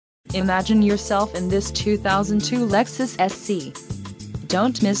Imagine yourself in this 2002 Lexus SC.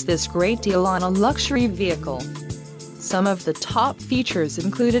 Don't miss this great deal on a luxury vehicle. Some of the top features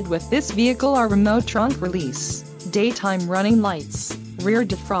included with this vehicle are remote trunk release, daytime running lights, rear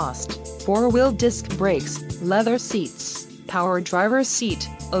defrost, 4-wheel disc brakes, leather seats, power driver's seat,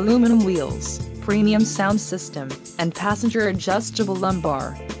 aluminum wheels, premium sound system, and passenger adjustable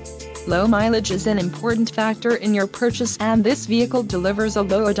lumbar. Low mileage is an important factor in your purchase, and this vehicle delivers a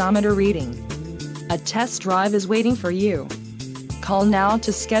low odometer reading. A test drive is waiting for you. Call now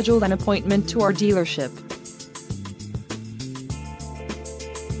to schedule an appointment to our dealership.